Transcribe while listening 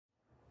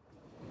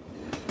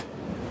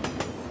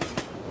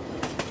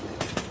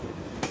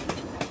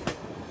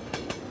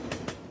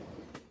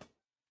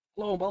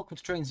Hello and welcome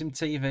to Train Sim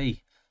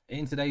TV.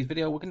 In today's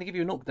video we're going to give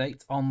you an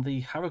update on the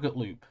Harrogate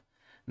Loop.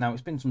 Now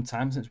it's been some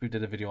time since we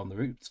did a video on the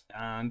route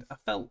and I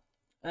felt,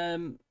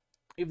 even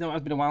though it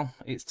has been a while,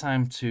 it's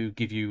time to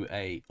give you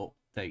a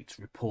update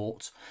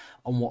report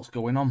on what's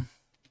going on.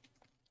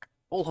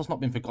 All has not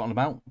been forgotten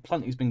about,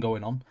 plenty's been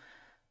going on.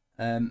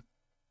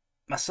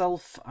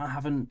 Myself, I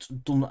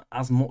haven't done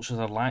as much as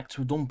I'd like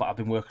to have done, but I've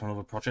been working on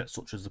other projects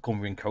such as the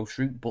Cumbrian Coast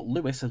route, but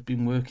Lewis has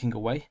been working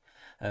away.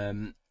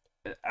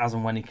 As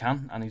and when he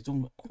can, and he's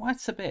done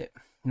quite a bit.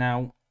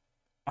 Now,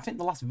 I think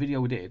the last video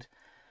we did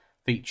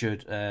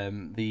featured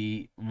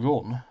the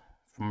run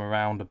from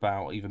around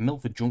about either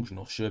Milford Junction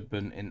or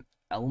Sherburn in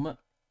Elmet,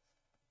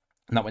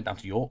 and that went down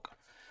to York.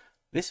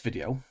 This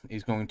video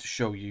is going to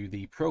show you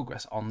the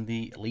progress on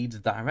the Leeds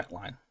Direct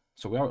Line.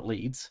 So we are at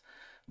Leeds.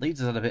 Leeds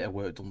has had a bit of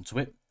work done to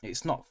it.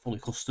 It's not fully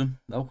custom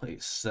though.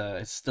 It's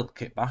still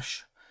kit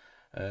bash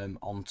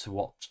onto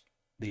what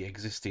the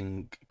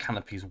existing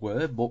canopies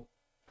were, but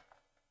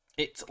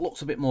it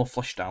looks a bit more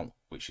fleshed out,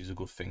 which is a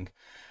good thing.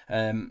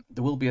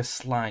 There will be a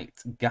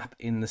slight gap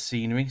in the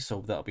scenery,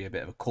 so that'll be a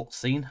bit of a cut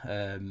scene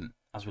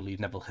as we leave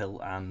Neville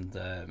Hill and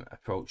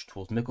approach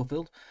towards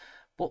Micklefield.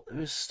 But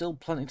there is still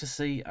plenty to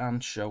see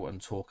and show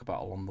and talk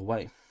about along the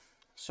way.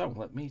 So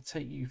let me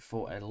take you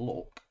for a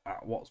look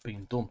at what's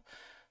being done.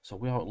 So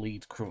we are at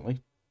Leeds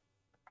currently.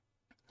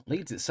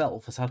 Leeds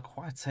itself has had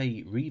quite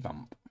a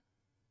revamp.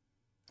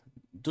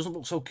 Doesn't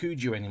look so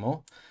Cujo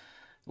anymore.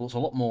 It looks a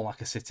lot more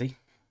like a city.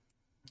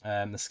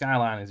 The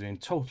skyline is being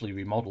totally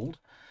remodelled,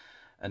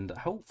 and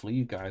hopefully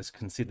you guys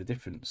can see the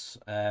difference.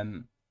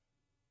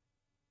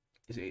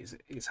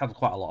 It's had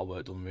quite a lot of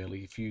work done,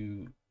 really. If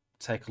you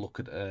take a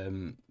look at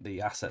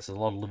the assets, there's a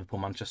lot of Liverpool,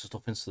 Manchester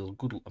stuff in, so a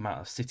good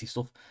amount of city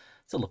stuff.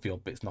 Still a few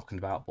odd bits knocking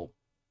about, but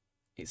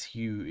it's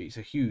huge. It's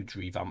a huge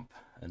revamp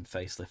and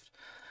facelift,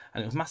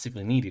 and it was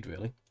massively needed,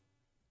 really.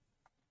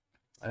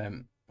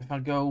 If I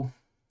go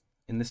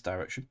in this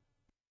direction,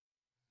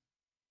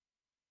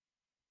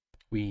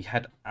 we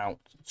head out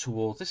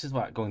towards, this is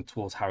like going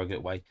towards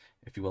Harrogate Way,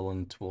 if you will,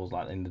 and towards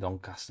like in the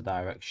Doncaster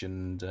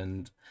direction,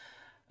 and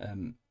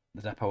the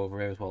depot over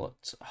here as well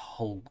at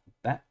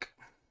Holbeck.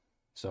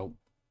 So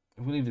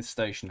if we leave this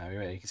station now,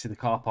 you can see the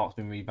car park's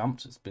been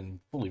revamped. It's been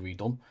fully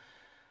redone,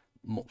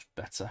 much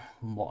better,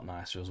 a lot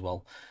nicer as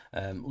well.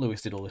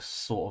 Lewis did all this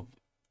sort of,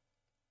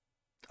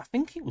 I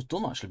think it was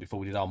done actually before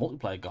we did our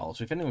multiplayer goal,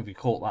 so if anyone of you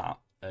caught that,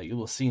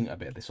 you'll have seen a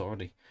bit of this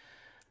already.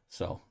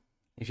 So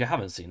if you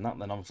haven't seen that,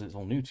 then obviously it's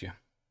all new to you.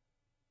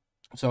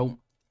 So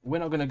we're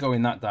not going to go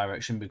in that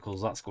direction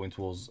because that's going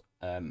towards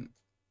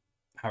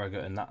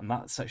Harrogate, and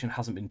that section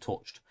hasn't been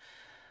touched.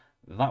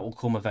 That will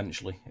come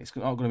eventually. It's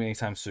not going to be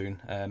anytime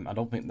soon. I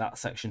don't think that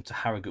section to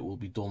Harrogate will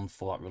be done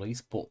for that release,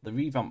 but the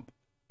revamp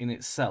in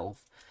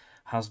itself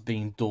has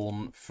been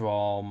done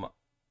from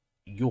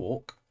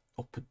York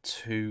up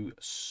to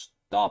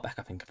Starbeck,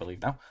 I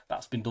believe now.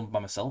 That's been done by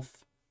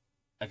myself.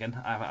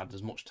 Again, I haven't had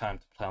as much time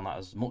to play on that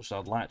as much as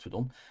I'd like to have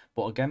done.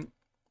 But again,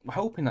 we're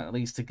hoping at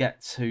least to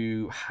get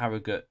to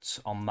Harrogate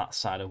on that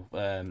side of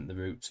the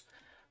route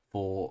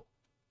for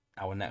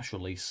our next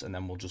release, and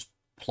then we'll just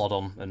plod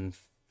on and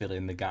fill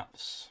in the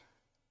gaps,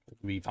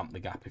 revamp the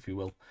gap, if you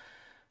will,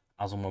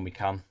 as and when we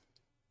can.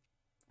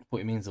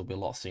 But it means there'll be a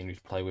lot of scenery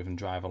to play with and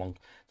drive along.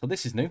 So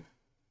this is new.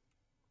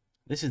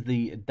 This is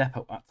the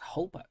depot at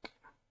Holbeck.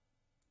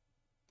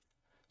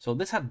 So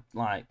this had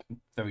like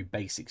very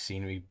basic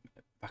scenery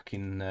back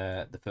in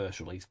the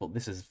first release, but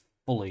this has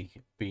fully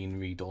been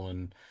redone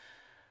and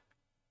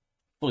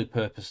fully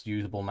purpose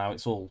usable now.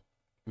 It's all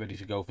ready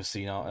to go for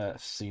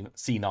scenarios.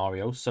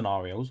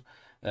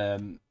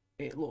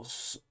 It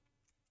looks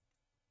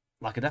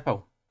like a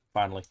depot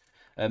finally.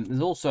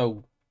 There's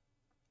also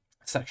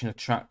a section of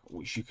track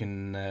which you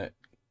can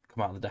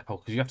come out of the depot,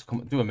 because you have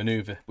to do a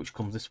maneuver which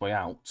comes this way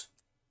out,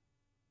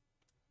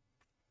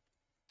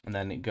 and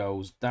then it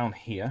goes down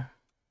here.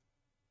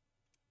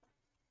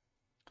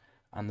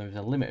 And there's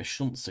a limit of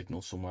shunt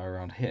signal somewhere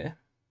around here,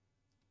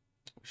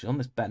 which is on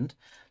this bend.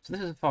 So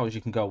this is as far as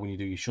you can go when you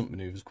do your shunt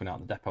manoeuvres coming out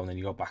of the depot, and then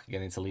you go back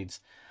again into Leeds.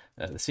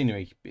 The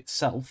scenery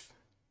itself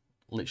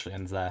literally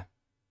ends there.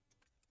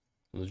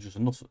 There's just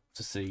enough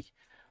to see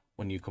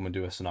when you come and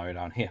do a scenario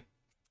down here.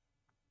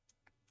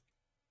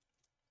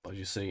 But as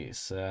you see,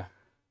 it's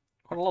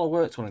quite a lot of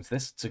work gone into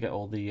this to get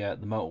all the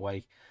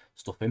motorway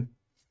stuff in.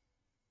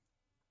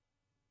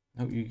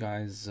 I hope you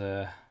guys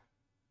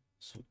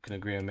can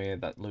agree with me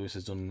that Lewis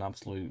has done an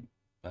absolute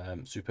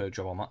superb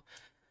job on that.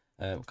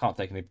 Can't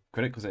take any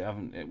credit because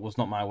it was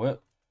not my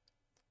work.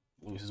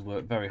 Lewis has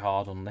worked very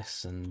hard on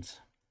this, and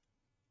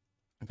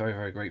I'm very,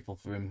 very grateful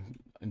for him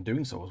in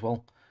doing so as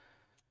well.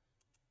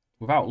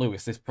 Without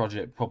Lewis, this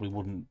project probably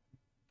wouldn't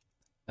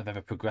have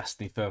ever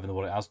progressed any further than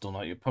what it has done.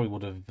 It probably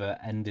would have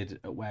ended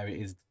at where it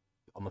is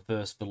on the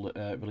first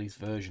release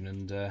version,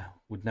 and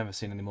we'd never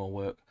seen any more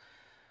work.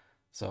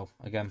 So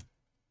again,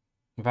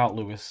 without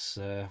Lewis,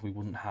 we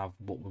wouldn't have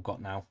what we've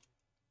got now.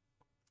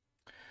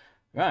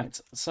 Right,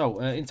 so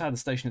inside the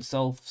station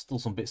itself, still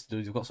some bits to do.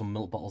 We've got some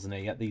milk bottles in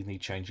here yet. These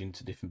need changing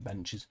to different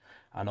benches.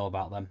 I know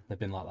about them. They've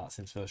been like that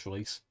since first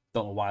release.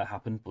 Don't know why it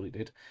happened, but it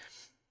did.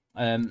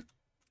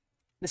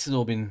 This has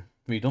all been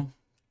redone,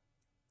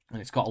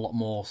 and it's got a lot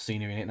more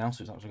scenery in it now,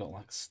 so it's actually got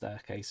like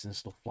staircase and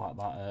stuff like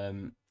that.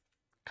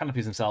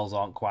 Canopies themselves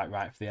aren't quite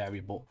right for the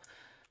area, but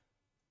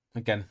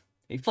again,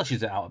 it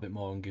fleshes it out a bit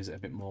more and gives it a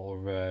bit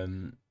more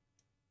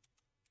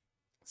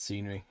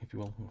scenery, if you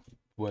will,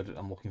 word that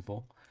I'm looking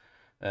for.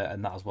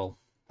 And that as well,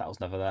 that was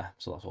never there,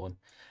 so that's all in.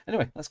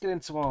 Anyway, let's get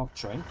into our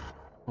train.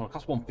 Well,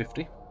 class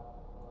 150.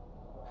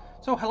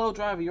 So, hello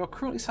driver, you're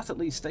currently sat at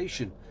Leeds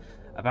Station,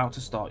 about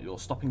to start your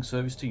stopping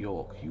service to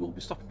York. You will be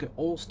stopping at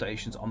all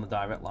stations on the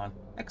direct line,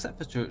 except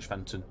for Church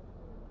Fenton.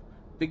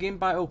 Begin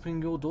by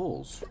opening your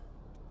doors.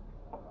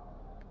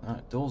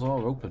 Alright, doors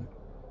are open.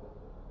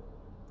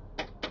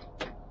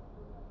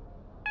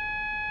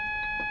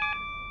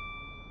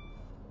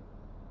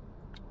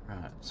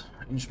 Right,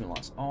 instrument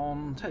lights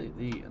on. Take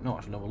the... No,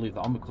 actually, no, we'll leave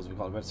that on because we've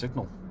got a red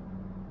signal.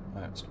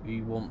 Right,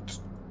 we want...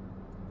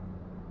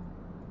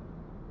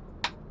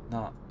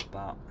 that.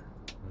 Though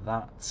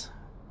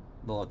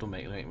that doesn't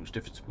make much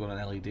difference. We've got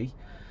an LED.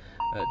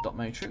 Dot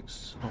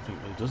matrix. I don't think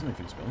it really does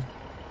anything, to be honest.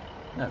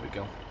 There we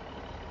go.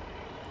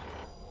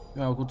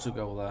 We are good to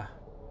go there.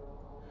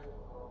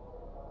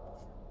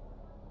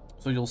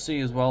 So you'll see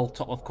as well,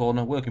 top left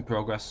corner, work in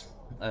progress.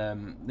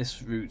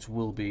 This route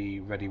will be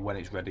ready when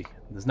it's ready.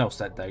 There's no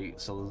set date,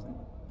 so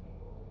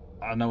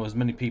I know as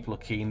many people are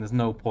keen. There's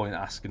no point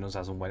asking us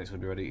as and when it's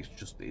going to be ready.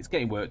 It's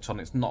getting worked on.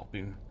 It's not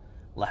been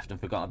left and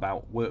forgotten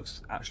about.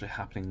 Work's actually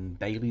happening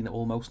daily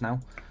almost now.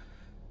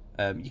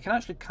 You can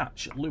actually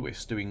catch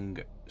Lewis doing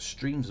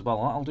streams as well.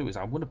 What I'll do is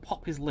I'm going to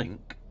pop his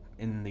link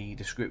in the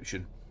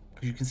description,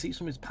 because you can see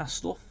some of his past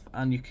stuff,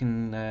 and you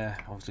can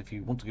obviously, if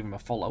you want to give him a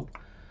follow,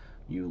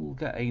 you'll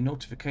get a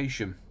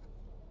notification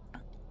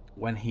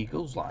when he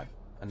goes live.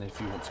 And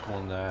if you want to go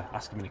and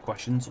ask him any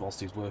questions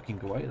whilst he's working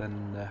away,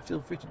 then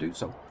feel free to do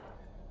so.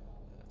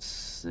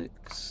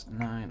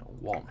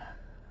 691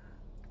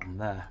 on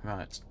there.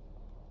 Right,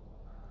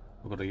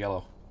 we've got a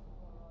yellow.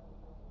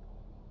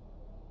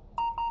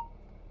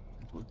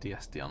 Put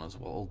DSD on as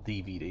well, or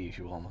DVD if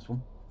you will on this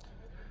one.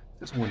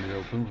 This window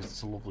open because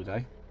it's a lovely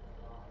day.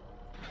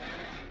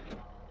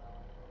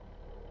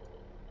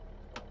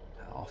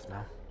 Off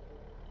now.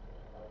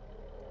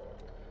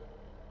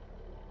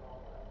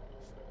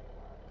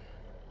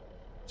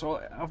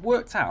 So I've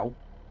worked out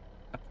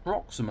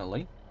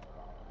approximately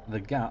the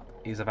gap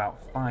is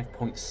about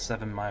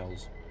 5.7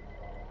 miles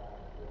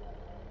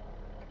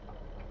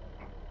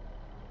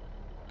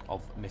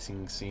of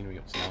missing scenery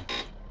up to now.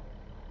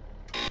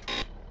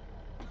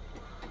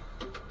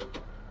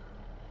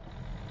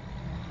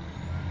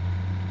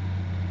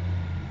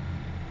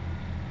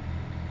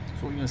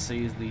 So what you're going to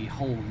see is the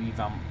whole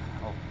revamp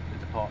of the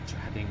departure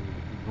heading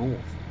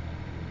north,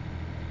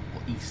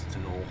 or east to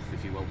north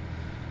if you will,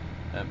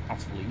 out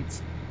of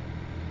Leeds.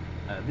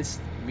 This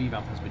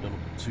revamp has been done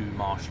up to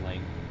Marsh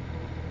Lane,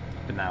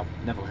 but now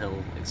Neville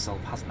Hill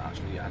itself hasn't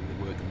actually had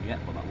any work done yet,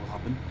 but that will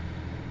happen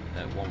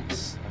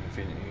once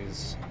everything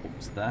is up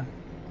to there,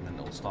 and then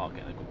it'll start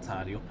getting a good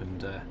tidy up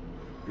and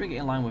bring it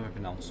in line with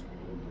everything else.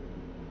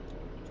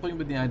 Playing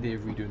with the idea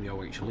of redoing the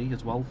OHLE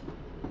as well,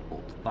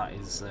 but that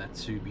is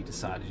to be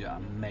decided yet,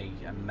 and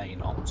may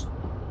not.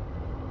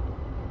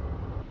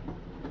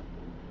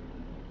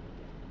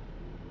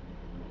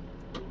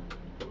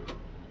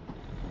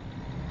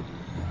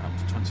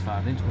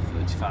 25 into a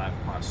 35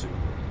 quite soon.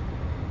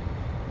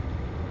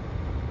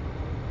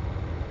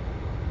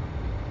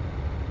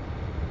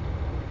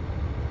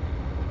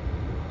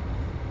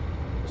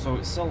 So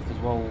itself as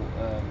well,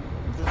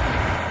 I'm just going to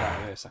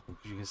that here a second,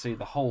 because you can see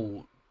the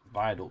whole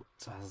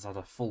viaduct has had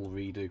a full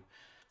redo.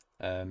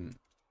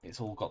 It's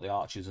all got the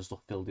arches and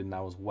stuff filled in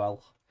now as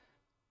well.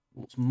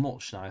 Looks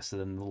much nicer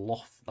than the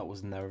loft that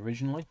was in there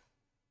originally.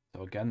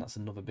 So again, that's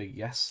another big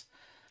yes.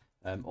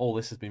 All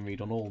this has been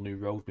redone, all new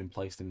roads been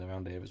placed in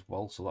around here as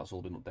well, so that's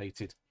all been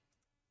updated.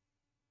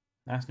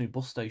 Nice new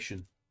bus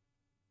station,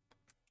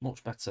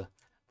 much better.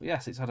 But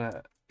yes, it's had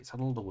a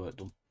lot of work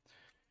done.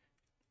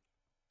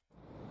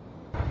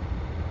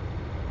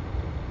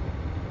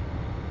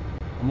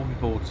 I'm looking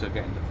forward to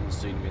getting the full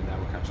scenery in there.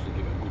 We can actually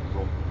give it a good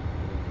run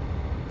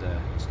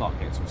and start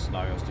getting some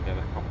scenarios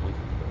together properly.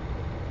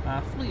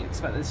 I fully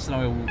expect this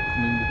scenario will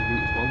come in with the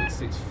route as well.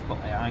 It's got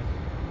AI,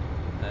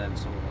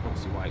 so I don't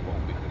see why it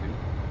won't be able to do.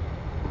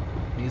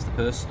 Here's the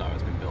first scenario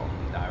that's been built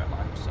on the direct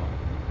line, so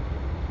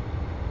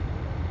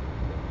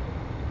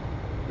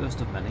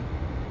first of many.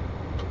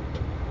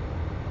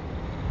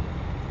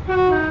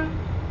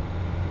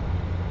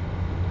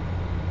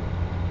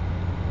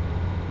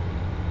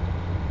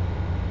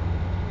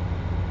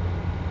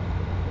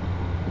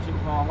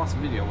 Our last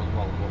video as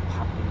well, what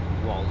happened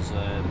was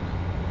a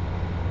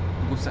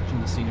good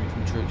section of the scenery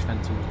from Church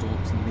Fenton was done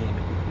up to near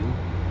Micklefield.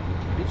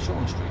 It did show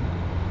on stream,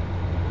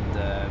 and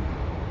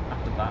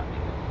after that it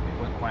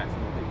went quiet for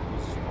a little bit. It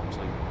was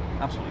obviously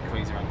absolutely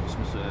crazy around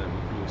Christmas with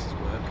Lewis's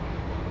work,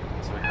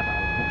 so we had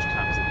as much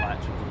time as he'd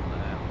like to have done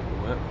with the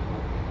work.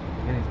 But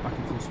again, he's back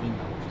in full swing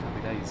now, which is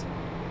happy days.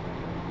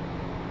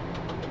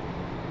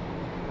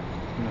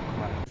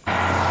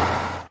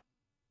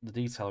 the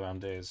detail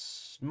around here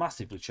is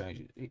massively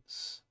changed.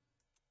 It's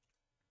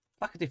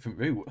like a different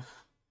route.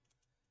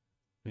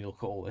 When you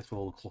look at all this with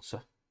all the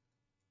clutter,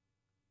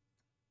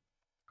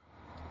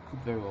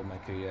 could very well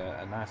make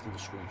a nice little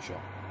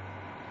screenshot.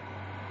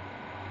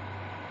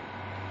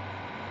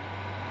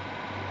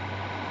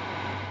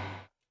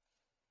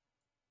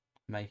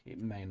 It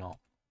may not.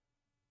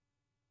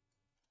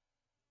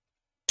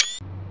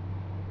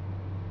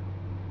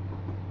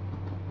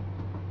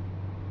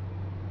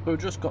 But we've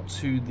just got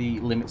to the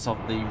limits of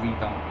the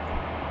revamp.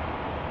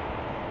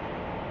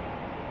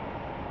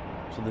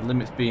 So the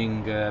limits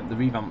being the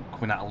revamp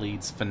coming out of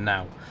Leeds for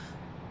now.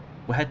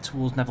 We're headed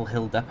towards Neville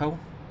Hill Depot.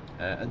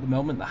 At the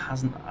moment, that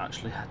hasn't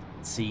actually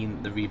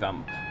seen the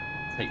revamp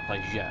take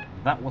place yet.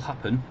 That will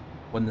happen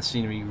when the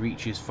scenery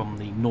reaches from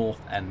the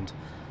north end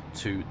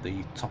to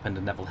the top end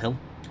of Neville Hill,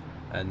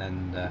 and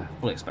then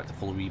fully expect a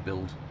full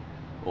rebuild,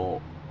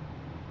 or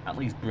at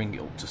least bring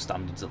it up to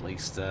standards at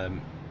least, as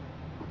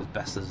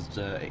best as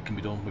it can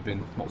be done within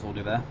what's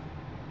already there.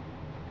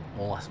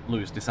 Unless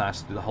Lewis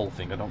decides to do the whole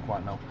thing, I don't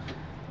quite know.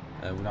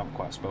 We haven't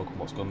quite spoken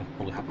what's going to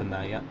probably happen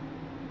there yet.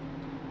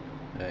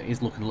 It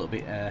is looking a little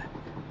bit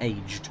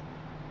aged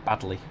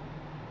badly,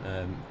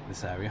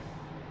 this area,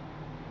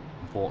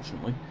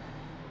 unfortunately.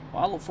 But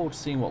I look forward to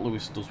seeing what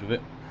Lewis does with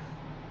it,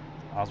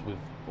 as with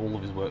all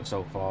of his work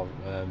so far.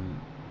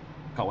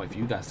 Can't wait for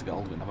you guys to get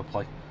hold of it and have a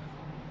play.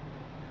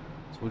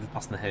 So we're just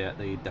passing here at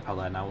the depot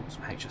there now.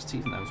 Some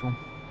HSTs in there as well.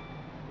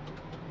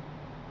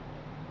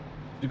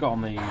 We've got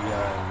on the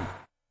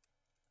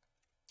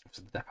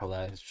depot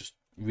there. It's just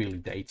really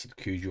dated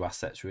Cujo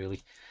assets,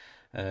 really,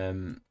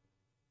 that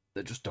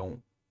just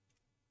don't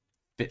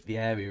fit the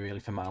area really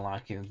for my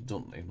liking.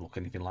 Don't even look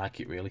anything like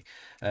it really.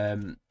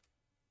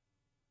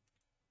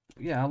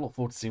 Yeah, I look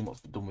forward to seeing what's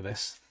done with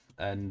this.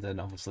 And then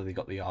obviously they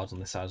got the yards on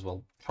this side as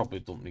well. Probably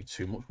don't need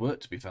too much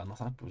work, to be fair on that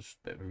side. It was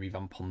a bit of a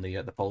revamp on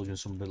the foliage and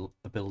some of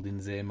the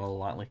buildings here, more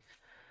likely.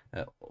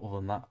 Other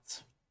than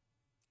that,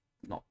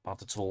 not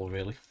bad at all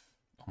really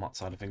on that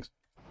side of things.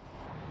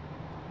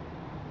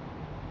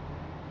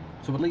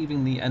 So we're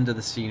leaving the end of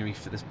the scenery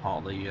for this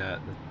part of the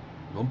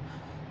run.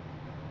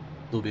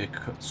 There'll be a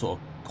sort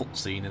of cut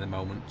scene in a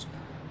moment,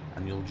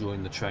 and you'll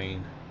join the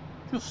train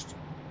just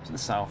to the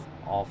south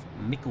of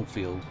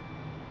Micklefield.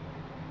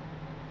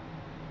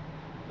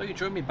 So you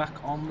join me back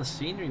on the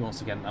scenery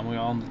once again, and we're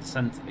on the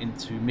descent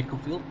into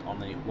Micklefield on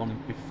the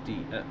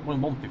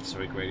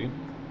 150 gradient.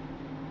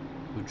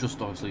 We've just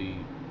obviously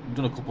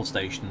done a couple of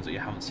stations that you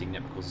haven't seen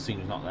yet because the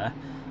scenery's not there.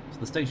 So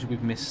the stations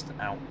we've missed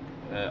out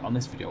on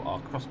this video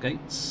are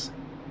Crossgates,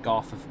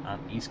 Garforth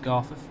and East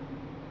Garforth.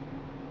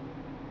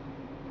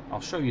 I'll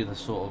show you the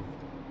sort of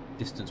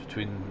distance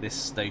between this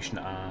station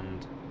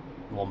and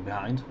the one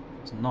behind.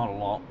 It's not a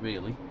lot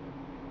really,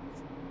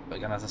 but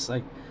again, as I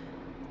say,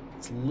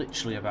 it's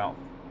literally about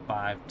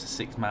 5 to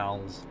 6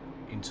 miles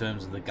in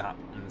terms of the gap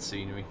in the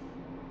scenery.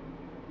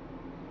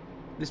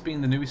 This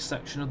being the newest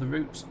section of the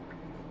route,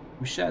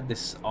 we shared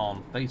this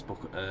on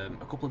Facebook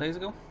a couple of days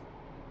ago.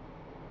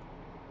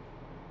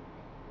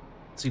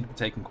 It seemed to be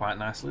taken quite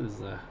nicely.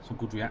 There's some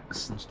good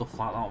reacts and stuff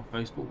like that on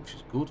Facebook, which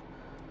is good.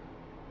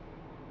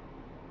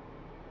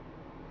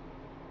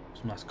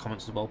 Some nice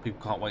comments as well.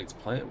 People can't wait to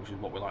play it, which is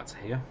what we like to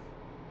hear.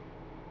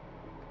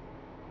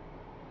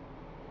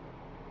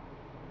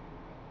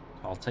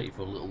 I'll take you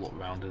for a little look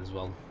around it as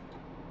well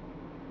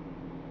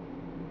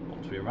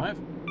once we arrive.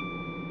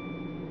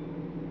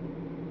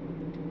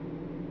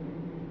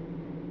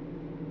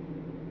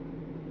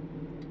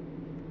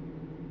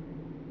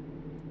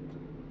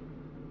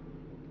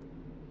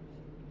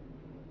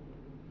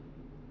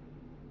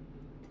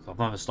 So I've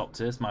never stopped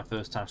here. It's my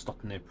first time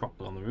stopping here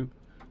properly on the route.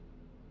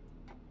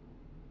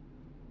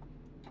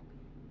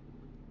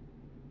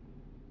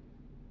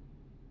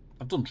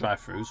 I've done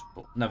drive-throughs,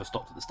 but never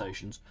stopped at the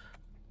stations,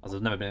 as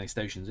there's never been any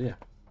stations here.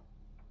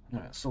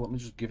 Alright, so let me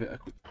just give it a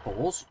quick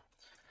pause.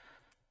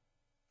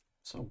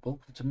 So,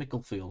 welcome to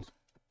Micklefield.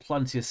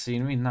 Plenty of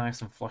scenery,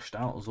 nice and fleshed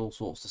out, there's all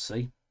sorts to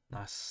see.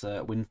 Nice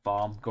wind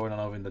farm going on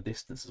over in the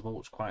distance as well,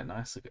 which is quite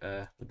nice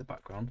with the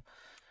background.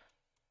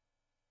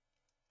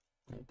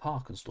 Little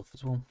park and stuff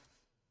as well.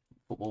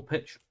 Football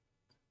pitch,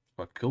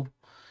 quite cool.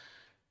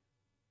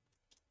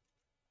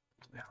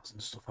 The house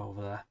and stuff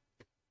over there.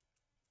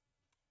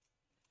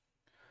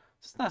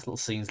 It's nice little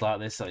scenes like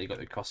this that you got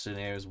the crossing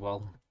here as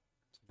well.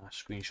 Some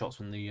nice screenshots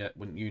when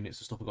the units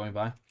and stuff are going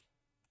by.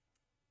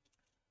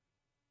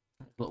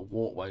 Little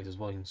walkways as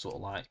well. You can sort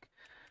of like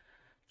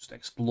just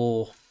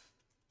explore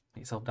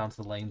yourself down to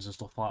the lanes and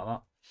stuff like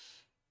that.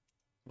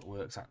 Little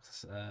works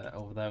access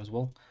over there as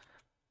well.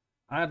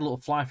 I had a little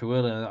fly through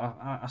earlier.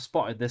 I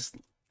spotted this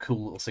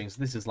cool little scene.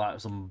 So this is like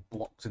some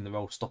blocks in the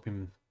road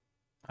stopping,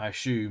 I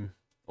assume,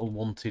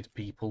 unwanted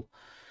people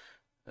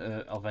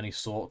of any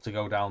sort to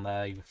go down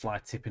there, even fly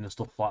tipping and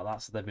stuff like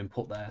that. So they've been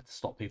put there to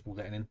stop people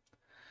getting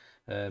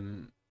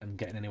in and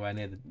getting anywhere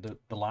near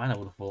the line, I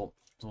would have thought.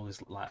 It's all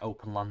this like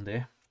open land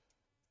here.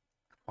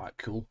 Quite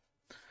cool.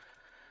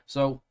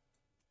 So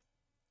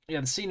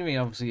yeah, the scenery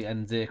obviously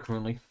ends here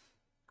currently.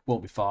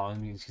 won't be far. I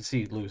mean, you can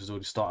see Lewis has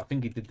already started. I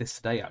think he did this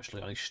today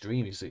actually on his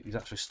stream. He's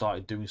actually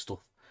started doing stuff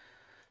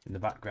in the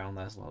background.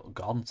 There's a little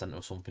garden centre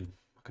or something,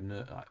 like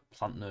a like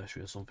plant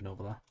nursery or something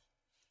over there.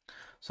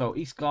 So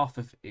East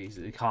Garforth is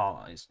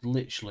it's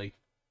literally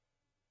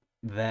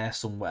there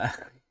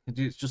somewhere.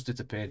 It's just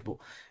disappeared, but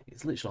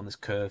it's literally on this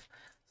curve,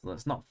 so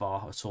that's not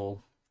far at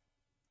all.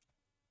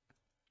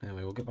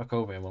 Anyway, we'll get back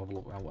over here and we'll have a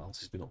look around what else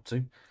he's been up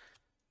to.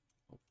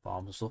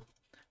 Farms and stuff.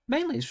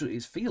 Mainly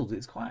it's fields.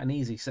 It's quite an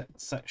easy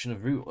section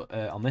of route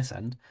on this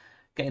end.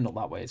 Getting up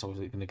that way, it's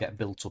obviously going to get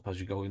built up as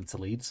you go into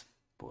Leeds.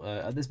 But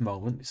at this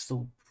moment, it's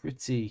still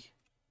pretty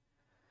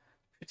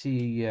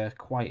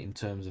quiet in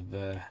terms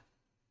of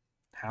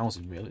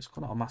housing, really. It's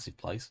quite not a massive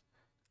place.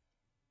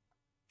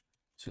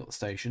 So you've got the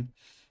station.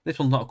 This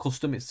one's not a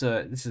custom. It's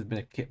this has been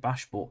a kit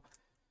bash, but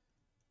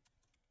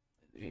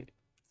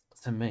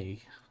to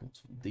me,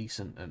 it's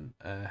decent and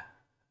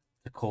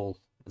to call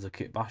as a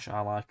kit bash. I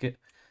like it.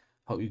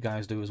 Hope you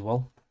guys do as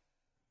well.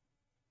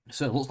 It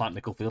certainly looks like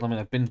Micklefield. I mean,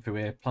 I've been through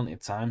here plenty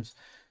of times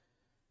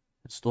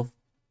and stuff.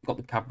 Got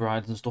the cab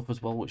rides and stuff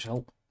as well, which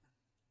help.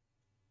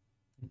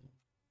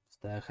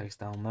 Staircase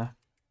down there.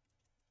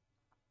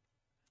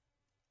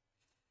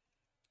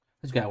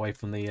 Let's get away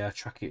from the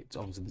track. It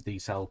obviously the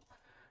detail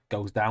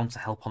goes down to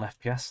help on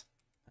FPS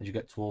as you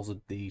get towards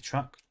the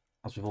track.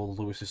 As with all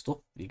Lewis's stuff,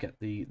 you get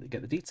the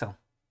detail.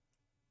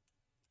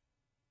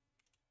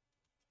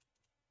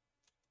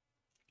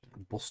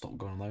 Bus stop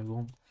going on there as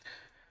well.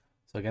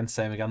 So again,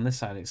 same again this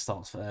side. It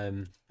starts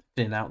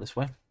thinning out this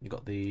way. You've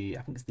got the,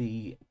 I think it's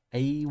the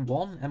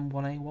A1,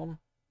 M1A1.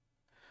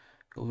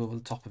 Goes over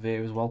the top of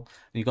here as well.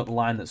 And you've got the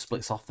line that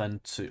splits off then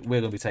to,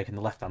 we're going to be taking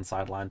the left-hand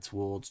side line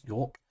towards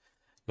York.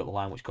 You've got the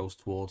line which goes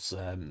towards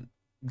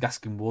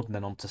Gaskin Wood and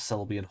then on to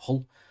Selby and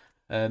Hull.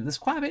 There's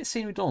quite a bit of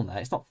scenery done there.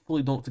 It's not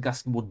fully done up to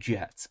Gaskin Wood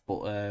yet,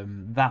 but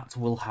that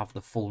will have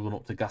the full run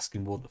up to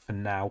Gaskin Wood for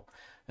now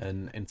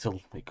and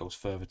until it goes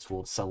further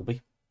towards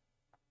Selby.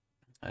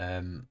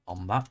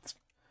 On that.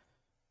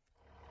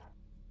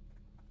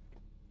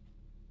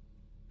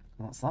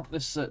 And that's that.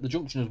 This the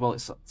junction as well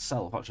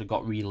itself actually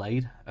got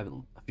relayed a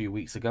few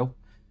weeks ago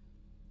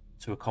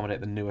to accommodate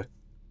the newer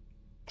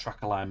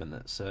track alignment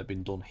that's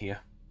been done here.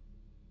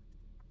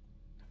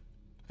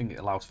 I think it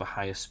allows for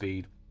higher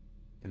speed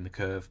in the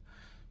curve.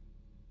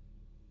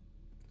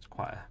 It's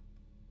quite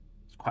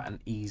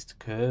an eased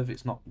curve.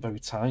 It's not very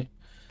tight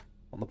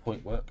on the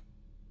point work.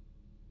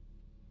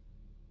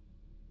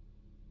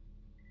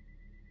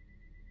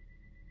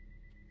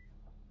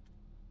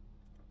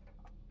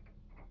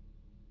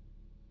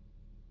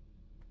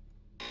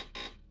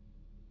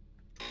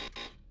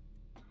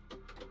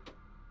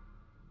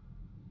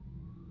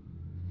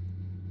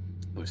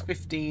 It's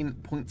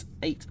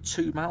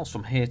 15.82 miles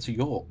from here to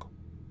York.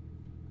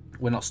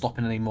 We're not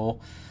stopping anymore.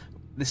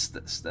 This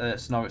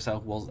scenario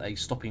itself was a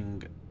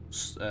stopping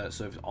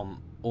service on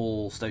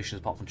all stations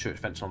apart from Church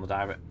Fenton on the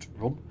direct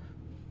run,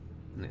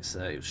 and it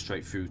was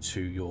straight through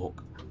to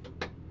York.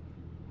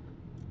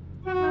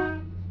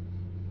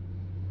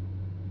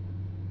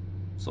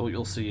 So what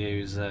you'll see here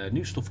is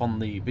new stuff on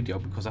the video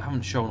because I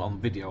haven't shown it on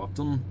video. I've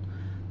done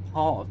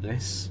part of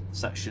this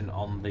section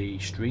on the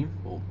stream,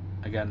 but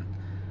again,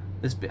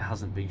 this bit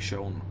hasn't been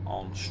shown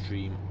on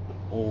stream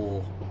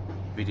or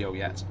video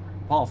yet,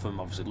 apart from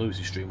obviously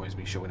Lewis's stream where he's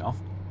been showing off.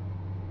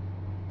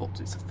 But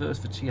it's the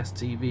first for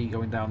TSTV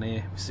going down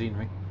here with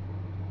scenery,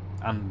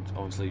 and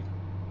obviously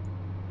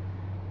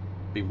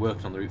been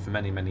working on the route for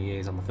many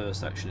years on the first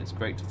section. It's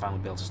great to finally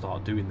be able to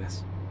start doing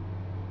this.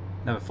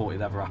 Never thought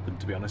it'd ever happen,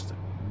 to be honest.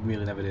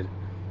 Really never did.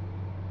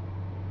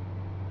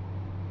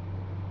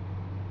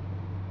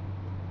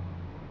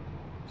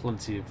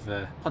 Plenty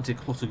of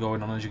clutter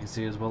going on, as you can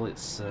see as well.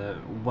 It's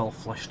well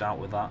fleshed out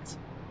with that,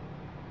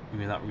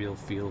 giving that real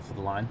feel for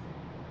the line.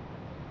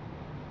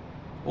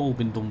 All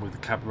been done with the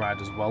cab ride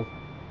as well.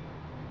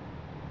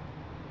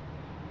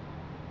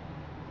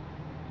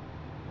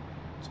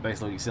 So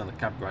basically what you see on the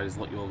cab ride is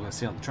what you're going to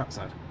see on the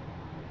trackside.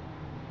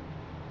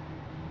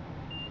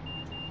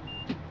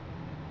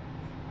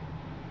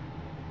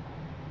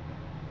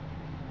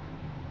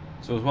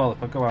 So as well,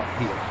 if I go out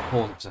here,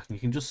 pause for a second, you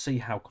can just see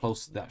how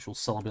close the actual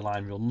Selby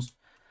line runs.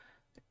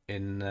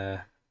 In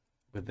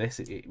with this,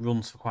 it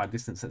runs for quite a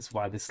distance. That's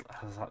why this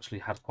has actually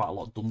had quite a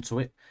lot done to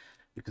it,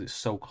 because it's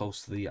so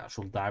close to the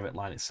actual direct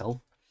line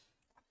itself.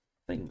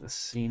 I think the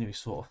scenery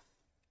sort of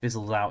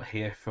fizzles out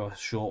here for a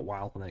short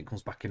while, and then it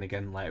comes back in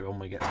again later on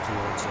when we get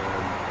towards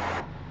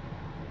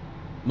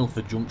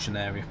Milford Junction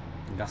area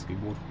in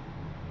Gaskin Wood.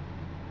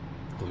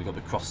 Because we've got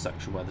the cross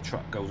section where the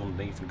track goes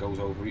underneath and goes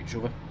over each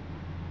other.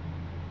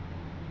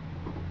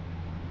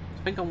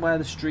 I think on where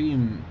the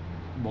stream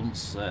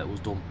once was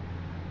done,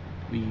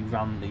 we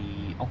ran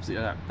the opposite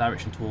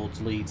direction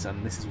towards Leeds,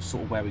 and this is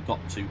sort of where we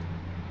got to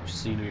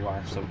scenery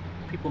wise. So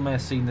people may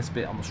have seen this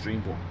bit on the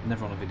stream, but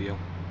never on a video.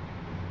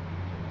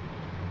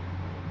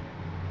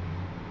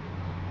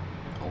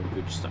 All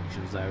bridge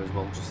sections there as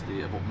well, just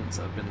the abutments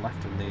that have been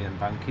left in the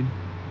embanking.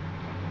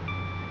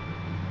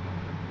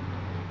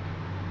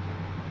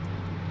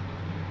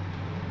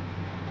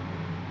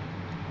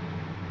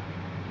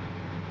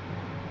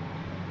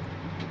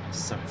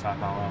 75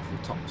 mph for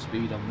the top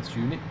speed on this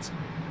unit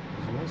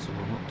as well, so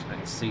we'll not to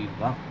exceed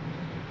that.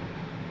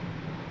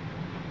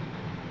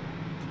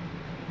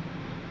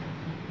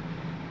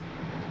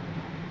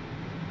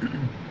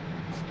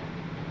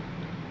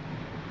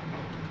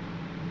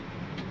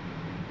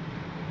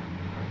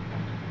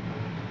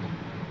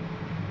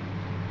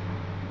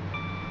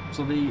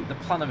 So the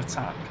plan of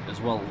attack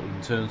as well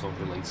in terms of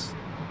release,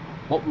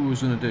 what we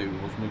was going to do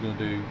was we were going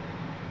to do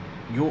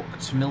York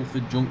to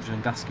Milford Junction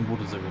and Gaskin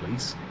Wood as a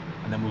release,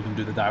 and then we're going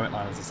to do the Direct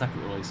Line as a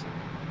separate release.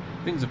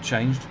 Things have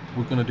changed.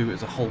 We're going to do it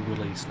as a whole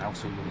release now,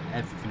 so we'll get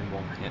everything in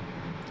one hit.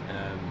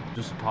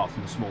 Just apart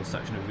from the small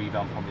section of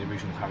revamp on the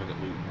original Harrogate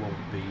Loop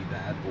won't be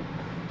there, but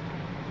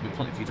there'll be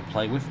plenty for you to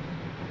play with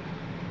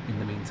in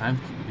the meantime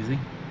to keep you busy.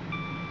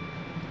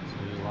 So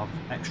we'll have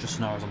extra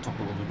scenarios on top of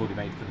the ones we've already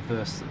made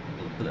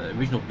for the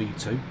original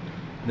V2, and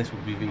this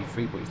would be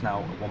V3, but it's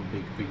now one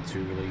big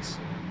V2 release.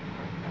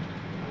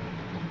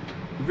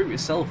 The route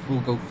itself will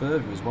go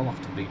further as well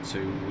after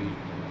V2.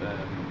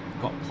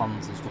 We've got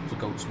plans and stuff to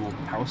go towards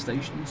the power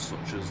stations,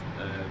 such as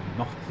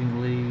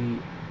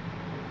Nottingley,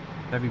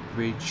 Berry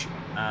Bridge,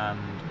 and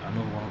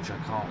another one which I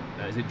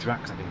can't. Is it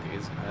Drax? I think it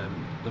is.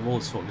 They're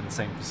all sort of in the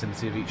same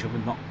vicinity of each other,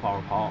 not far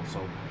apart, so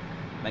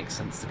it makes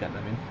sense to get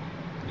them in.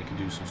 And you can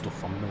do some stuff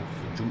from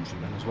Milford Junction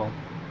then as well.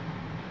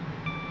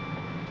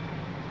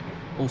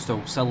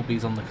 Also,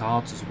 Selby's on the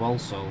cards as well,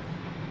 so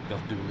you'll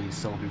have to do Leeds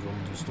Selby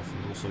runs and stuff,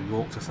 and also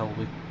York to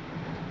Selby.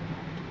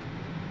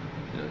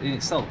 In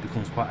itself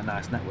becomes quite a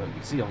nice network. You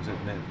can see obviously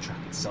the track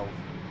itself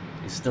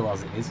is still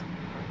as it is,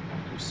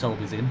 which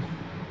Selby's in.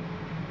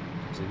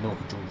 So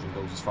Milford Junction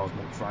goes as far as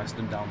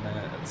Montfryston down there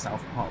at the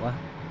south part there.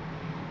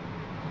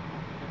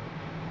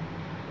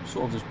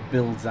 Sort of just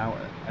builds out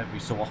every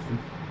so often.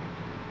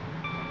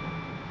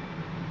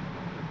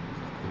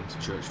 Coming to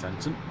Church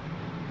Fenton,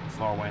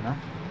 far away now.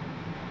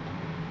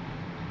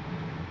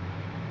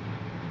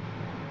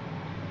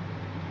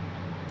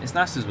 It's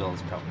nice as well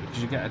as probably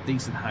because you get a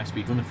decent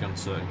high-speed run if you're on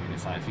certain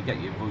units. Like if you get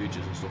your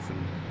Voyagers and stuff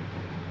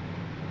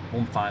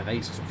and 158s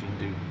and stuff, you can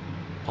do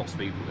top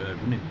speed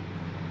running.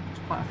 It's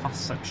quite a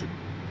fast section.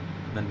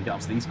 And then you get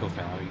onto the East Coast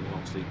now, you can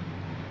obviously,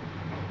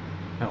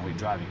 depending on what you're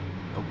driving, you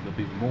can open up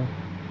even more.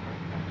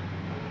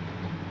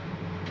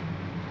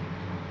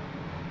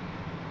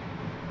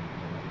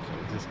 So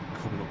we're just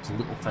coming up to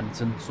Little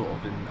Fenton, sort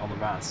of on the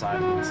right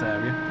side of this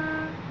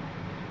area.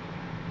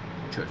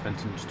 Church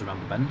Fenton just around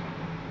the bend.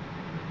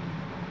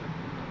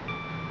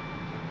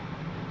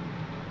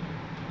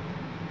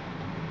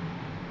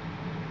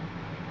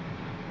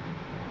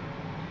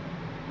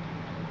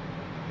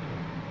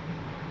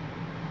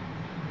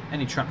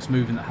 Any tracks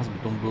moving that hasn't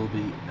been done will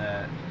be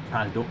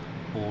tidied up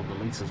for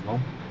release as well.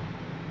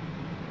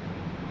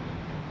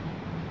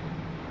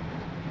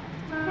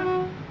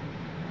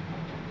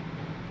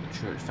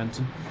 Church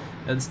Fenton.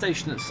 The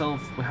station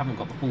itself, we haven't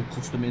got the full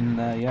custom in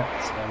there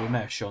yet. We may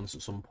have shown this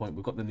at some point.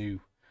 We've got the new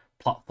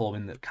platform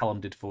in that Callum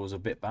did for us a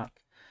bit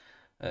back.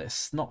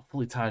 It's not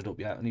fully tied up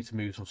yet. I need to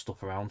move some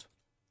stuff around.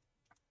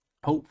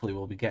 Hopefully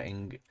we'll be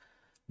getting,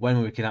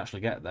 when we can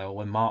actually get there, or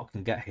when Mark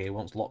can get here,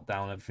 once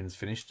lockdown everything's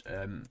finished,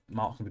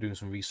 Mark can be doing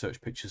some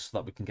research pictures so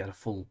that we can get a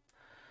full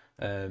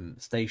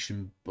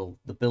station, well,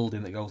 the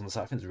building that goes on the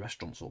side. I think there's a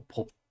restaurant or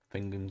pub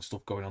thing and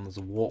stuff going on. There's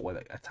a walkway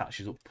that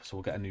attaches up, so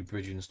we'll get a new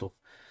bridge and stuff,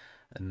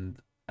 and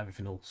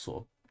everything will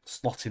sort of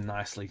slot in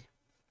nicely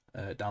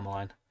down the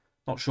line.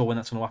 Not sure when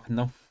that's going to happen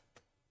though.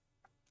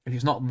 If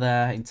it's not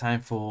there in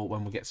time for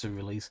when we get to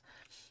release,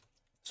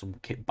 some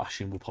kit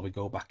bashing will probably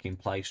go back in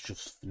place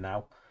just for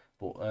now,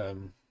 but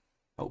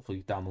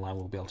hopefully down the line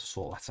we'll be able to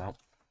sort that out.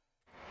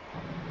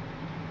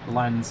 The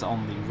lines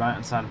on the right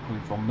hand side are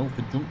coming from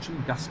Milford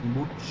Junction, Gaskin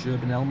Wood,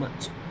 Sherburn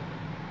Elmet.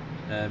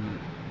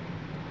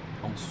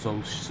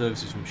 Also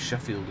services from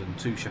Sheffield, and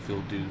to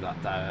Sheffield do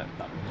that run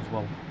as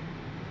well.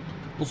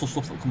 Also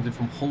stuff that comes in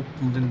from Hull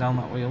comes in down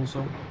that way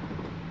also.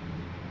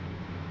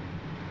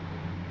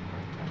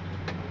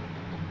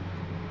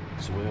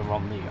 So we're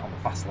on the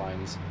fast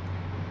lines,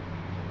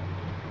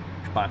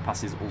 which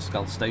bypasses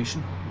Ulskell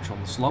Station, which is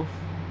on the slow.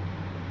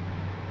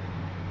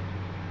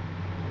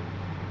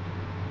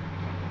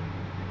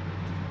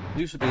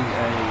 There used to be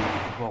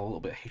a little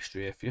bit of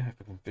history if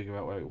I can figure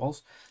out where it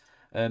was.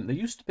 There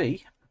used to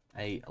be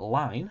a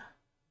line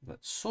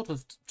that sort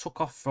of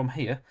took off from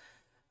here,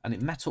 and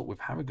it met up with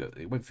Harrogate.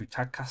 It went through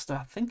Tadcaster.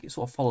 I think it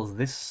sort of follows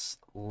this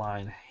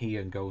line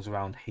here and goes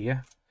around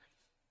here.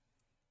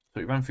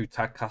 So it ran through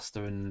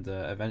Tadcaster and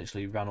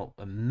eventually ran up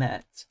and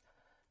met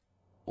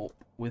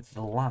up with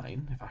the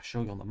line, if I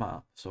show you on the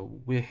map.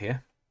 So we're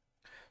here.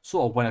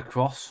 Sort of went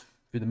across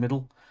through the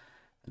middle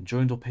and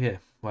joined up here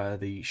where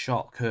the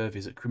sharp curve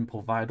is at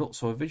Crimple Viaduct.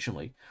 So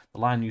originally the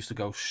line used to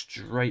go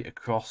straight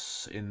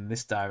across in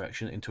this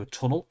direction into a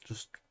tunnel,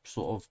 just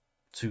sort of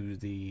to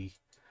the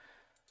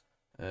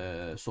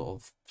sort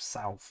of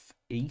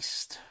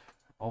southeast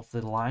of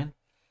the line.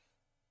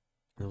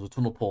 There was a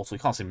tunnel portal. You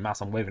can't see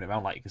mass. I'm waving it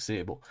around like you can see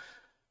it, but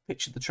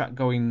picture the track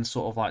going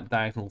sort of like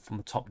diagonal from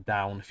the top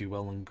down, if you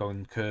will, and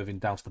going curving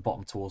down to the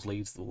bottom towards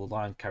Leeds. The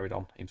line carried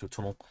on into a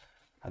tunnel.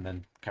 and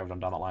then carried on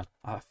down that line.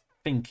 I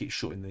think it's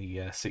shut in the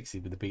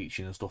 60s with the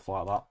beaching and stuff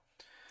like that.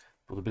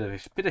 But a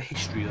bit of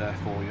history there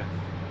for you.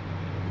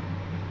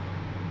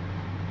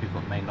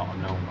 People that may not have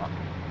known that.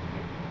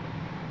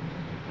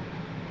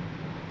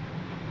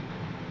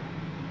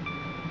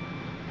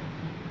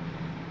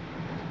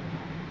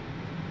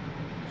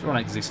 It's all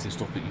existing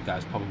stuff that you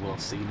guys probably will have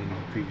seen in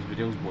previous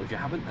videos, but if you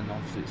haven't, then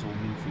obviously it's all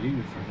new for you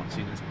if you've not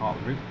seen this part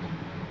of the route.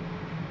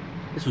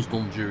 This was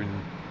done during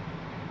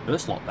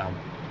first lockdown.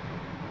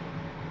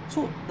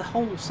 So the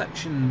whole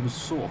section was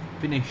sort of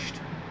finished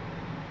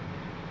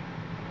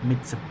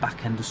mid to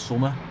back end of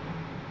summer.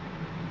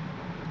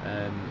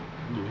 It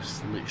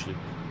was literally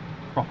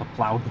proper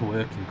ploughed the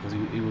working because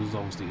he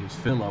was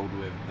furloughed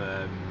with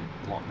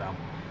lockdown.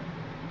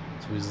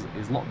 So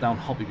his lockdown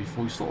hobby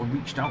before he sort of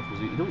reached out to us,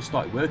 he'd already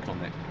started working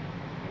on it.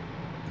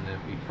 And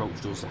he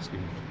approached us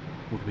asking,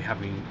 would we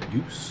have any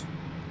use?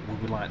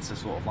 Would we like to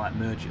sort of like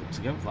merge it up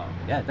together? Like,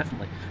 yeah,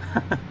 definitely.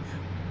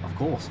 Of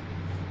course.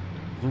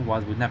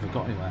 Otherwise we'd never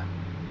got anywhere.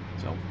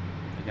 So,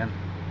 again,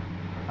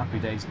 happy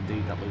days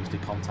indeed that Lewis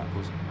did contact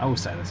us. I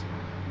always say this.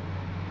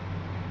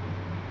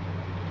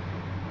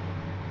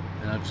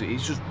 And obviously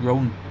it's just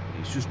grown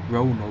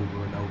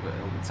over and over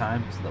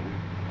time, so that we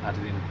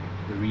added in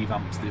the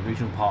revamps to the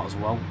original part as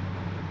well.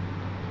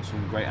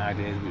 Some great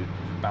ideas we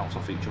bounce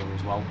off each other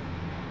as well.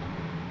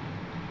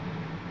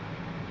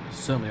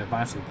 Certainly a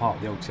vital part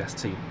of the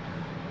OTS team.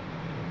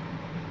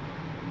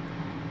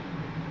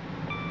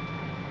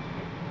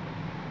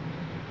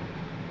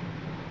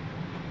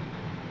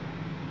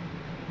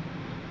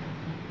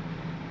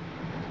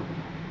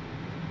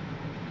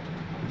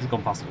 We've just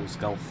gone past Little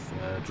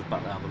Skelf, just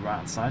back there on the right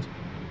hand side,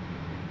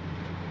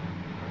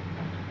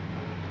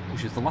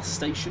 which is the last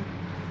station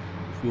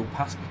which we'll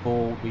pass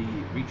before we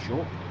reach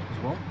York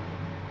as well.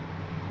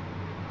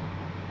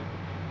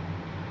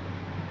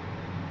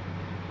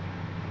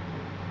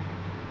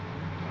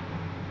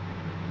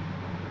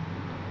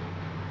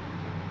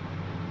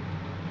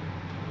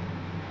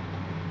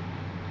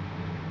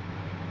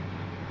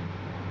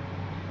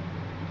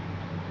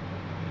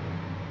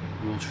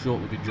 We'll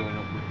shortly be joining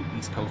up with the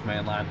East Coast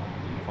Main Line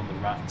on the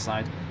right hand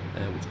side,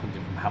 which comes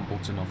in from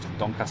Hambleton off to the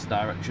Doncaster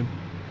direction.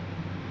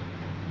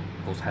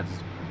 Of course, heads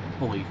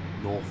fully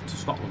north to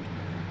Scotland.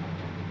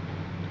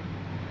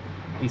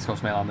 East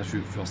Coast Main Line this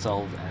route for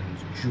yourselves and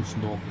just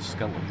north of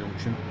Skelton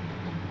Junction.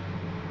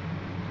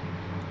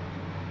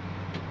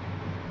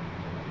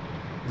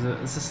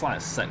 There's a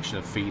slight section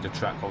of feeder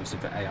track, obviously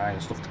for AI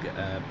and stuff to get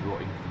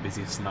brought in for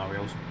busier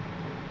scenarios.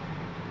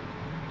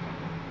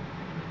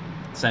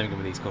 Same again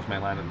with the East Coast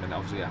Main Line at the minute.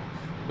 Obviously, yeah,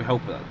 we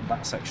hope that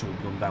that section will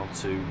be done down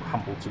to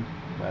Hambleton,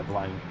 where the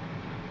line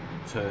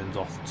turns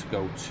off to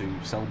go to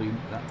Selby in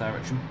that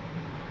direction.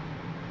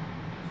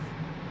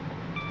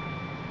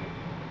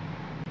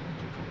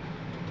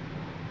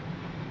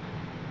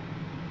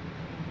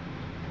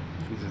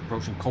 So we're just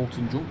approaching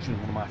Colton Junction,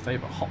 one of my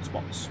favourite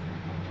hotspots,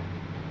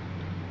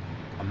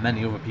 and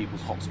many other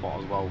people's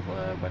hotspot as well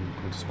when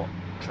coming to spot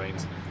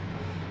trains.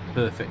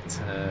 Perfect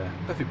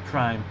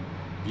prime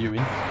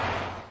viewing.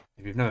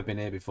 If you've never been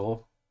here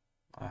before,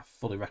 I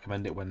fully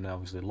recommend it when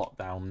obviously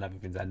lockdown and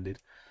everything's ended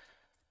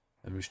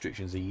and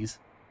restrictions ease.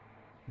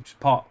 Just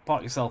park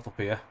yourself up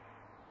here.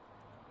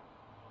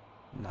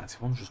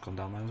 91's just gone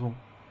down there as well.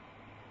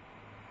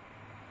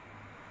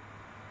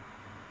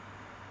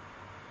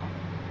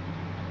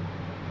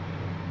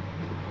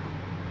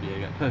 Yeah, you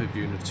get perfect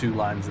viewing of two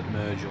lines that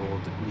merge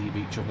or that leave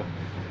each other,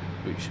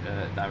 which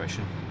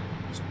direction.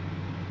 It's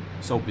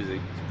so busy,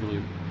 it's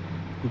brilliant.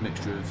 Good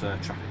mixture of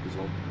traffic as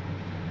well.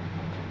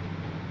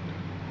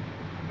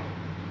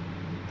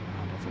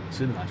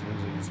 See the nice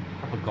ones, he's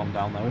probably gone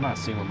down there. We might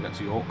see when we get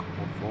to York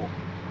or Fort.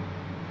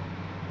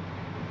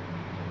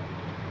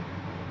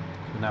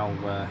 We now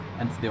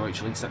enter the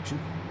OHLE section.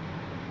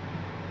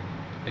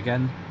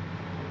 Again,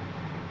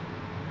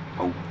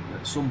 hope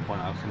at some point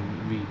I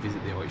can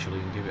revisit the OHLE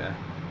and give it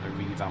a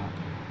revamp.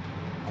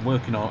 I'm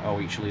working on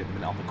OHLE at the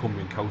minute on the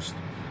Cumbrian Coast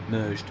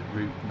merged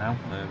route now.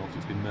 Obviously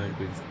it's been merged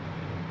with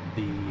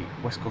the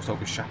West Coast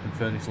Oakham Shap and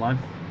Furnace line,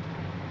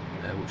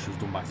 which was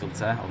done by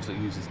Filter. Obviously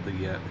it uses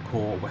the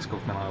core West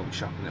Coast Main Line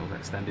Shap, and it was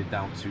extended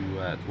down to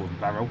towards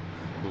Barrow.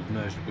 It was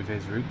merged with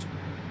his route.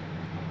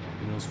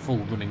 It was full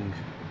running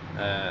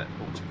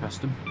up to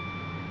Preston.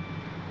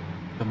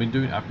 I've been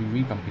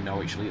revamping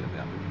OHLE at the minute.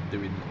 I've been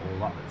doing all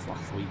that this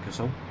last week or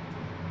so.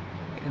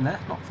 Getting there,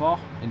 not far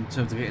in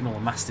terms of getting all the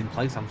masts in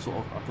place. I've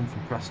done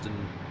from Preston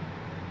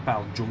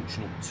Barrow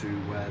Junction up to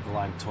where the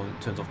line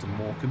turns off to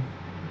Morecambe,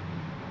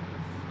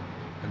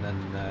 and then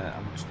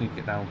I'm just going to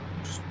get down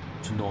just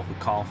to north of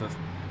Carforth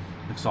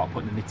and start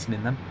putting the knitting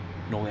in them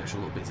and all the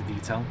extra little bits of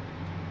detail.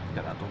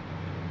 Get that done.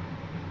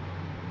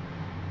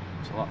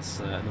 So that's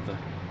another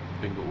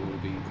thing that we'll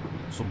be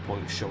at some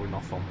point showing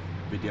off on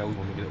videos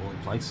when we get it all in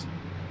place.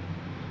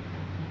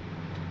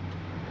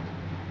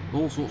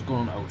 All sorts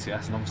going on at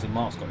OTS, and obviously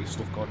Mark's got his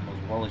stuff going on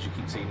as well. As you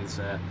keep seeing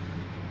his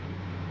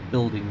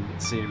building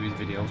series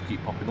videos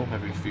keep popping up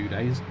every few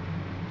days.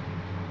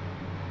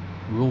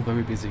 We're all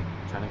very busy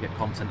trying to get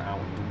content out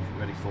and done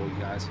ready for you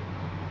guys.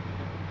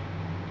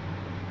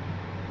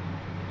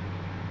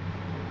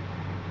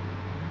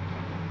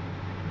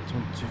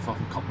 Not too far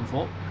from Copland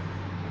Fort.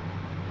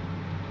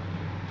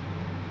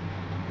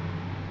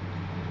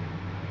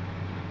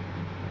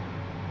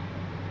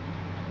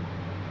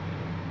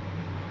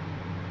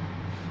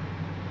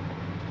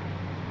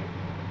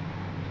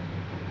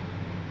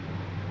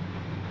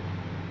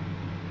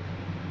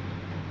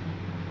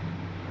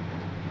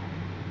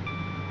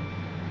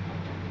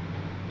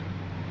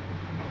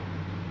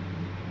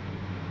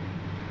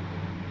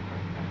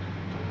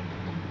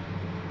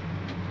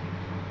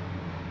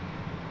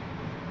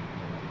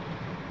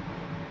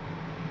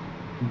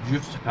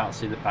 Just about to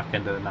see the back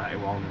end of the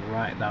 91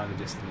 right down in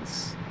the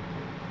distance.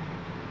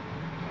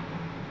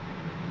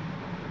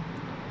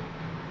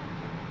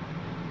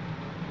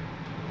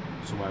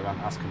 Somewhere around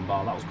Askham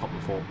Bar. That was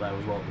Copland Fort there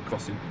as well, the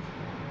crossing.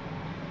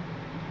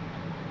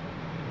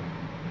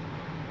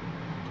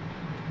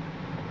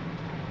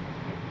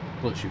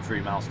 Literally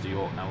 3 miles to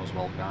York now as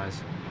well,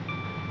 guys.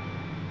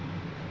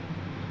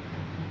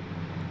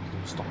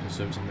 Stopping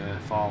service on the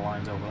far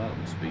lines over there. That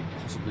must be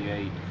possibly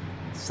a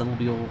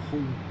Selby or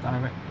Hull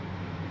direct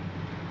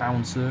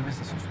bound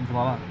service or something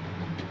like that.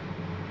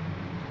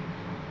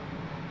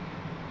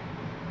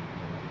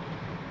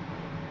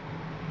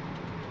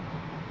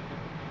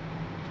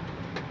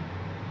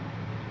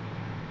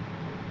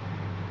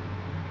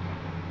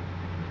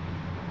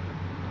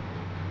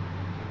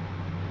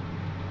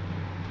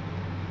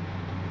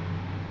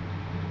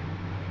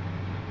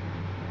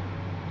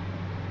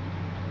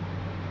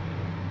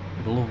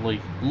 A lovely,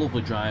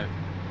 lovely drive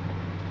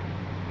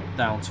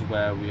down to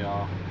where we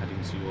are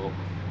heading to York.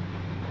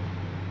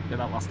 Get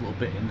that last little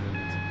bit in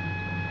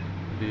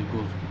and it'll be a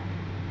good,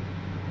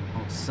 I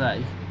would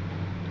say,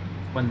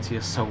 20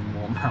 or so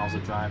more miles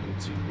of driving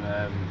to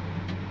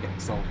get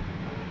yourself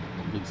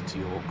at least to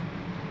York.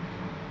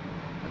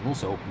 And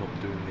also open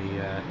up doing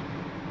the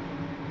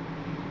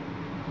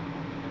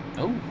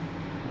oh,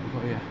 what have we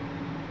got here?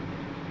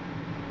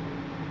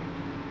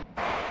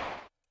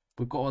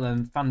 We've got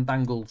a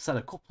fandangled set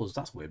of couplers.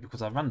 That's weird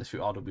because I ran this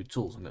through RW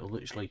Tools and it was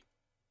literally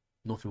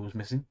nothing was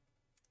missing.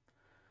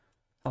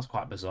 That's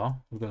quite bizarre.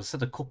 We've got a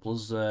set of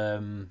couplers,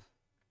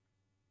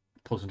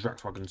 plus and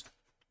Drax wagons.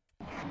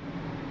 So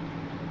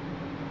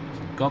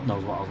God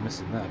knows what I was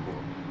missing there,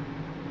 but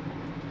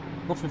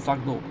nothing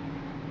flagged up.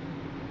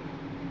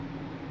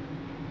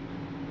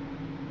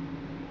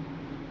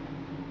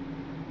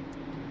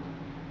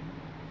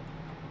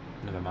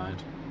 Never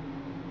mind.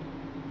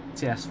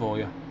 TS for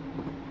you.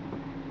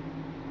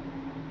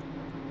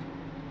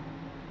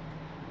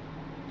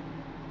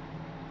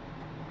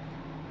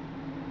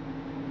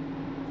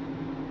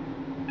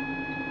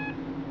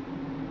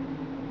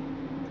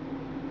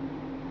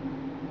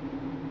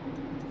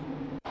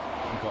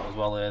 As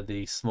well,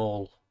 the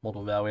Small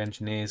Model Railway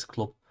Engineers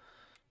Club.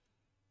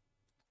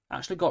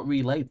 Actually got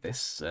relayed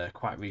this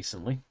quite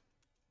recently.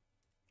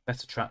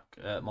 Better track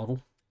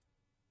model.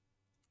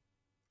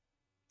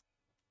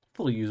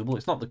 Fully usable.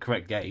 It's not the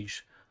correct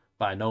gauge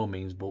by no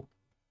means, but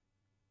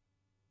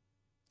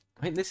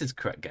I think this is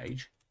correct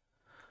gauge.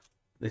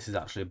 This is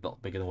actually a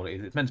lot bigger than what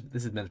it is.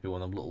 This is meant to be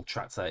one of them little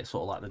tracks that it's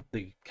sort of like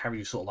the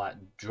carriages sort of like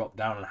drop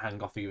down and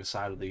hang off either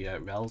side of the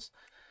rails,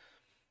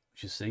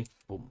 which you see.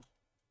 But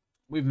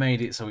we've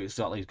made it so it's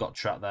at least got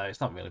track there.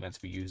 It's not really meant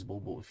to be usable,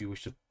 but if you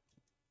wish to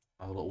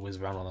have a little whiz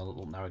around on a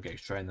little narrow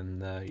gauge train,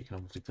 then you can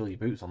obviously fill your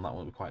boots on that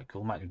one. It would be quite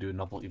cool. Might even do a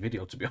novelty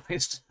video, to be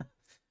honest.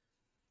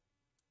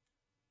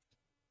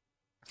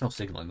 No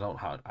signalling. I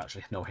don't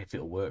actually know if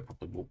it'll work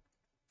properly, but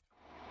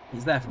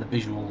it's there for the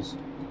visuals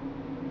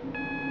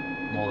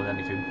more than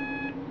anything.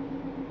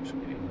 Just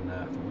getting,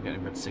 I think we're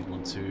getting red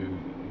signal to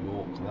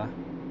York there.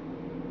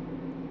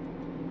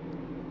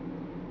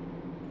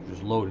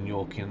 Just loading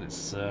York in.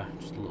 It's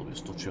just a little bit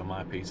stuttery on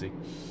my PC.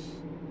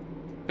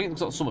 I think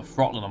it's got some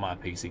throttling on my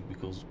PC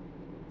because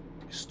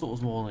it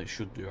stutters more than it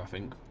should do, I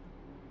think.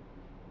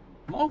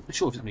 I'm not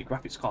sure if it's my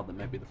graphics card that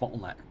may be the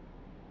bottleneck.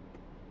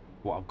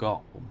 What I've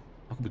got.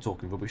 I could be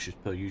talking rubbish as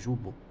per usual,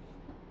 but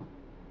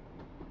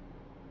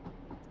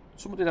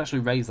someone did actually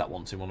raise that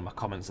once in one of my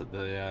comments that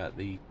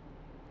the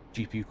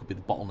GPU could be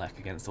the bottleneck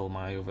against all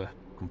my other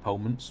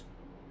components.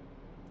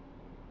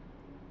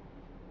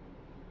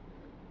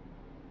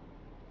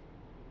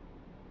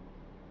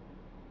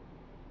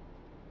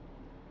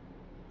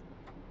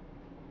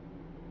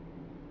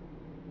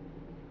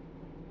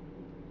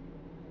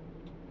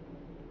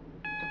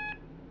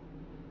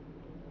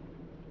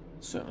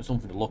 Certainly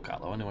something to look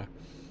at though, anyway.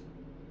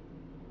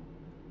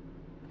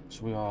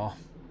 So we are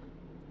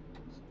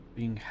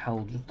being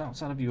held just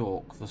outside of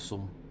York for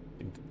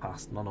something to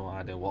pass. No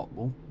idea what,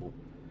 but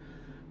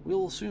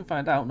we'll soon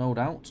find out, no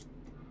doubt.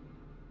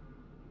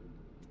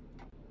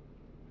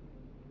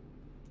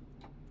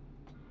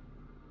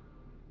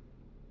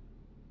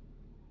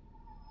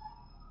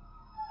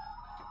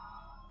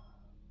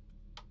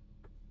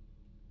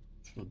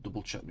 Just gonna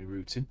double check my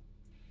routing.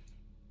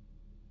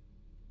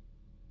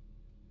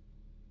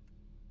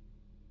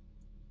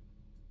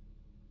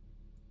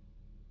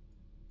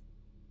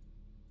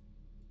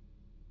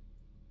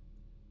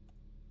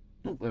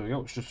 Oh, there we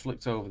go. It's just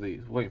flicked over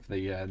the, waiting for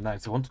the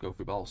 91 to go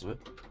through the balls of it.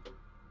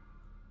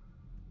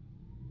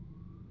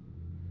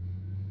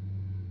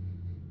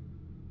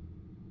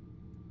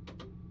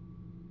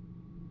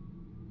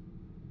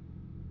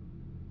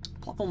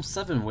 platform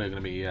 7 we're going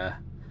to be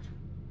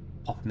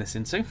popping this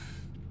into.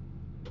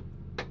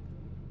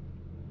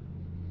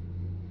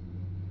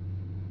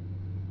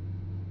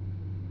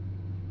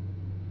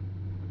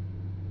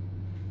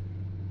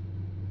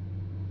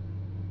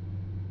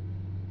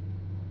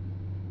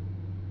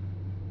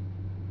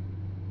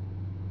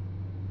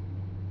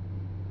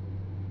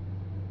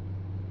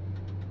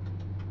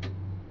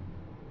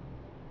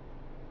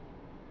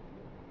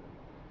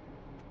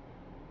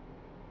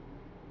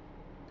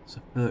 It's a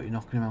 30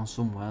 knocking around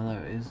somewhere,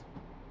 there it is.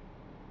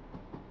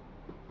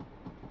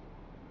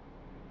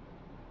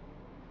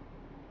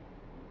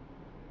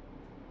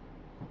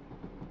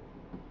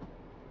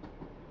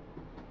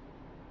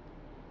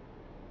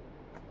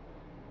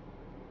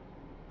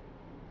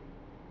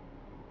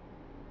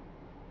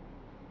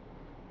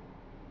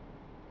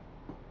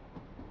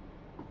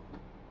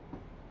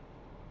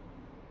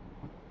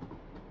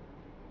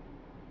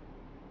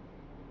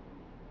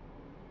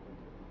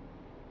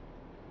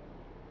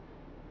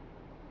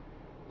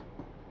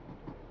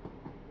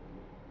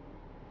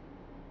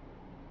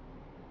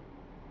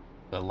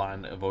 The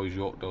line that avoids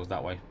York goes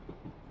that way,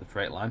 the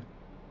freight line.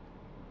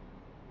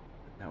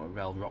 Now a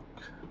rail rock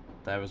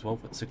there as well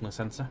for the signal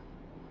centre.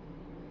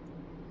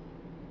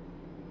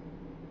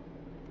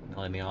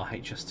 And the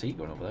RHST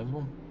going over there as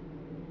well.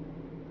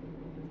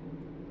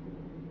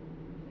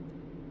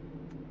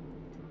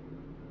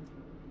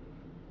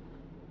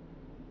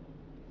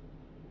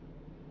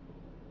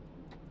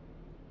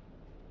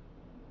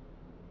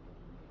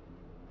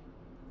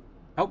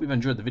 I hope you've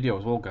enjoyed the video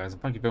as well, guys,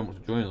 and thank you very much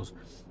for joining us.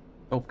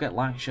 Don't forget,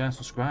 like, share,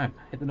 subscribe,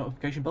 hit the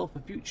notification bell for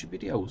future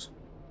videos.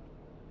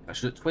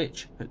 Actually at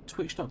Twitch, at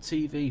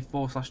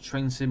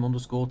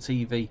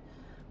twitch.tv/trainsim_TV.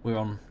 We're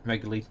on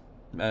regularly,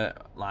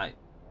 like,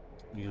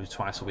 usually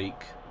twice a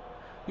week.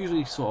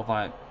 Usually sort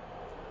of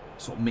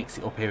mix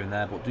it up here and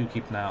there, but do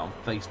keep an eye out on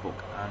Facebook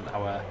and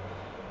our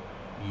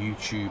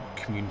YouTube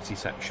community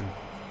section.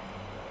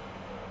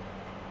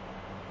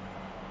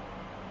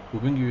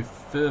 We'll bring you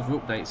further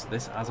updates to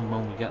this as and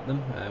when we get them,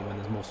 when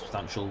there's more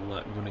substantial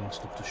running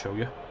stuff to show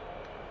you.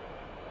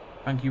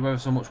 Thank you ever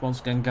so much once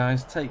again,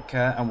 guys. Take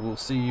care, and we'll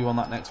see you on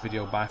that next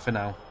video. Bye for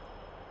now.